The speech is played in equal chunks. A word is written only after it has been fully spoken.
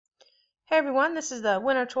Hey everyone, this is the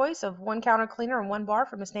winner choice of one counter cleaner and one bar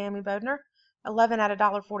from Miss Naomi Bodner, 11 at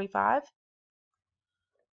 $1.45.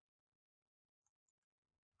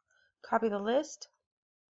 Copy the list.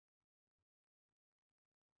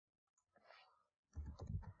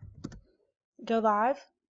 Go live.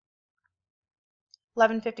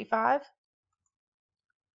 11:55.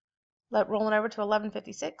 Roll it over to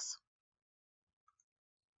 11:56.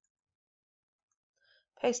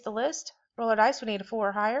 Paste the list. Roll our dice. We need a 4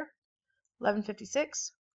 or higher.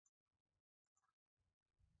 11:56.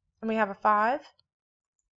 And we have a 5.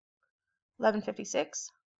 11:56.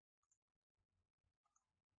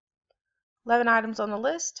 11 items on the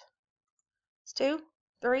list. It's 2,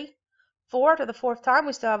 3, 4. To the 4th time,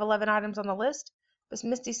 we still have 11 items on the list. Miss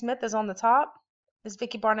Misty Smith is on the top. Miss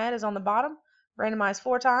Vicki Barnett is on the bottom. Randomized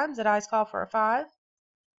 4 times. The dice call for a 5.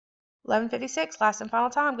 11:56. Last and final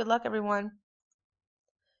time. Good luck, everyone.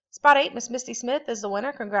 Spot 8, Miss Misty Smith is the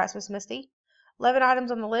winner. Congrats, Miss Misty. 11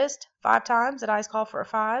 items on the list, 5 times. The dice call for a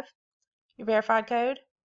 5. Your verified code.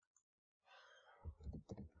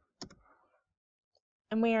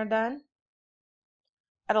 And we are done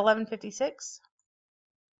at 11:56.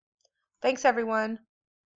 Thanks, everyone.